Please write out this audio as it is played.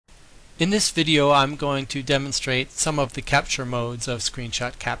In this video I'm going to demonstrate some of the capture modes of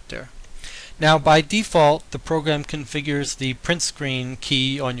Screenshot Captor. Now by default the program configures the print screen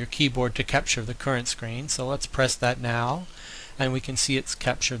key on your keyboard to capture the current screen, so let's press that now and we can see it's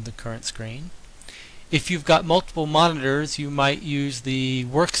captured the current screen. If you've got multiple monitors you might use the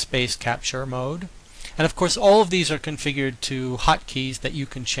workspace capture mode, and of course all of these are configured to hotkeys that you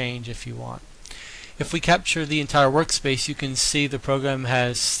can change if you want. If we capture the entire workspace, you can see the program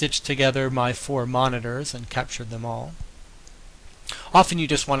has stitched together my 4 monitors and captured them all. Often you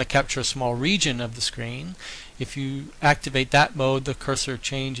just want to capture a small region of the screen. If you activate that mode, the cursor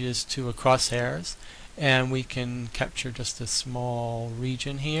changes to a crosshairs and we can capture just a small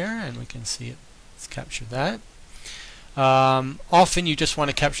region here and we can see it's captured that. Often you just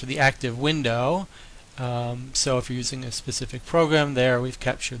want to capture the active window. So if you're using a specific program, there we've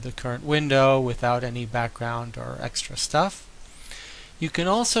captured the current window without any background or extra stuff. You can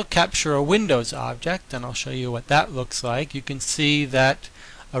also capture a Windows object, and I'll show you what that looks like. You can see that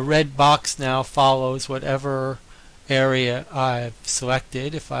a red box now follows whatever area I've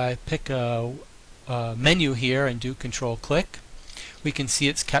selected. If I pick a menu here and do Control click, we can see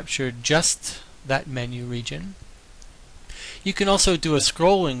it's captured just that menu region. You can also do a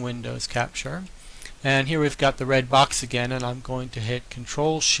scrolling Windows capture. And here we've got the red box again, and I'm going to hit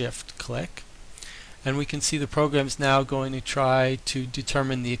Control-Shift-Click. And we can see the program's now going to try to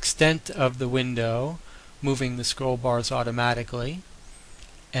determine the extent of the window, moving the scroll bars automatically.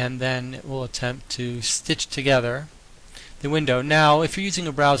 And then it will attempt to stitch together the window. Now, if you're using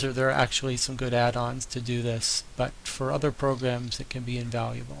a browser, there are actually some good add-ons to do this, but for other programs it can be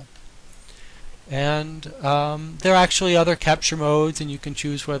invaluable. And there are actually other capture modes, and you can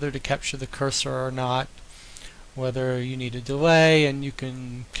choose whether to capture the cursor or not, whether you need a delay, and you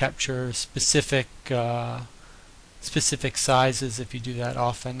can capture specific sizes if you do that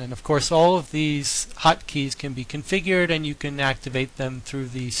often. And of course all of these hotkeys can be configured and you can activate them through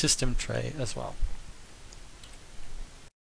the system tray as well.